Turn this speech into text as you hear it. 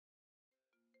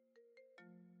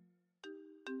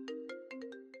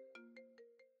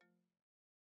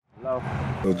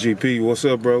Yo, GP, what's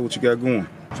up, bro? What you got going?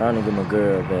 Trying to get my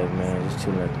girl back, man. Just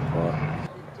chilling at the park.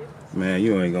 Man,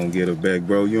 you ain't gonna get her back,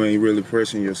 bro. You ain't really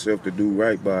pressing yourself to do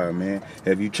right by her, man.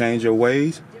 Have you changed your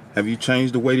ways? Have you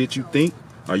changed the way that you think?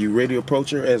 Are you ready to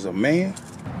approach her as a man?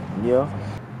 Yeah.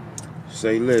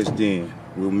 Say less then.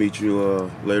 We'll meet you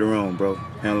later on, bro.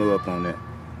 Handle up on that.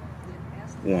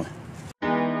 One.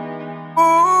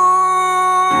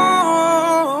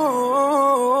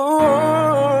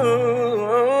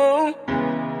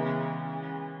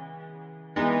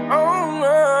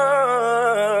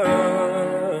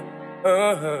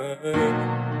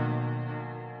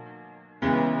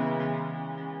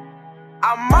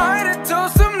 I might have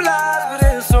told some lies, but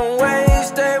in some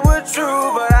ways they were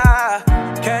true. But I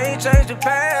can't change the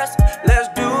past. Let's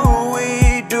do what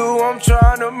we do. I'm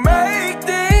trying to make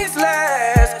things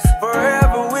last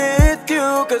forever with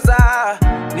you, 'cause I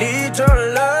need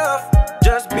your love.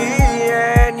 Just me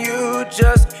and you,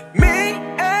 just me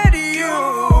and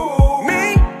you,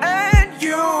 me and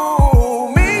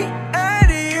you, me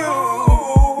and you,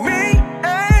 me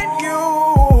and you,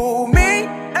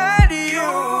 me and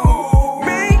you,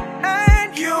 me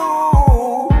and you.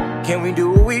 Can we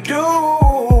do what we do?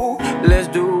 Let's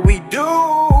do what we do.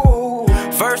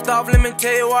 First off, let me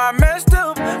tell you why I messed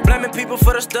up. Blaming people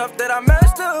for the stuff that I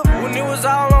messed up when it was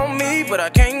all on me, but I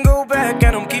can't go back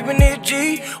and I'm keeping it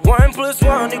G. 1 +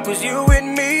 1 = you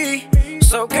and me.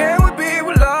 So can we be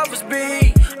what lovers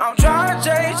be? I'm trying to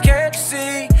change, can't you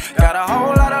see? Got a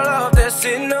whole lot of love that's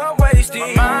sitting up wasted.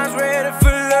 My mind's ready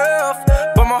for love,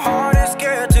 but my heart is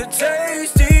scared to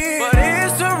taste it. But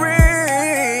it's a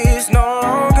risk, no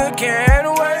longer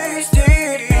can waste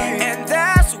it, and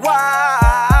that's why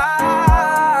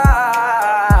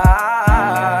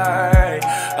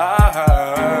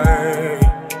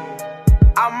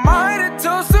I might have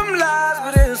told some lies,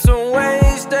 but in some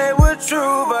ways they were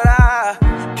true. But I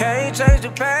can't change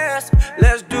the past.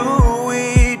 Let's do what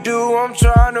we do. I'm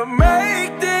trying to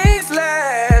make things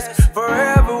last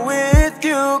forever with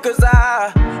you, 'cause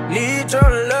I need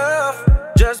your love.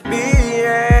 Just me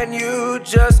and you,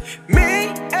 just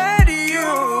me and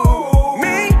you,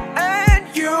 me and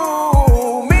you,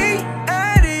 me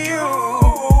and you,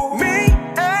 me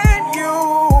and you,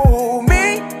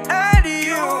 me and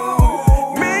you,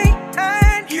 me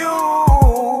and you.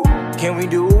 Can we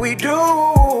do what we do?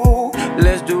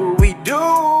 Let's do what we do.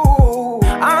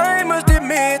 I must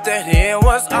admit that it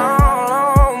was all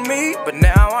on me, but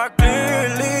now I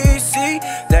clearly see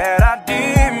that I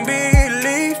didn't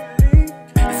believe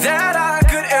that I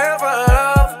could ever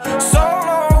love so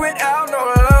long without no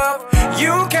love.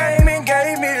 You came and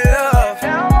gave me love.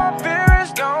 Now my fear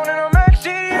is gone and I'm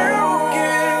actually you.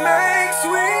 Can make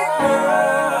sweet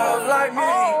love like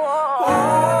me? Who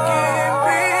can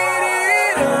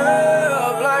beat it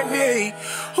up like me?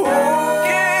 Who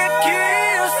can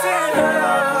kiss and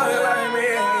hug like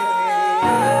me?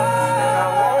 And I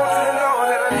want you to know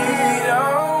that I need a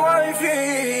wifey.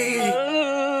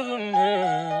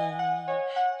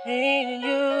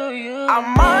 I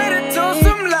might have told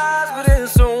some lies, but in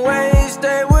some ways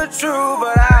they were true.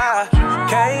 But I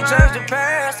can't change the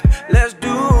past. Let's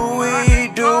do what we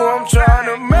do. I'm trying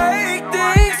to make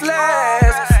things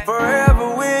last forever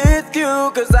with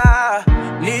you, 'cause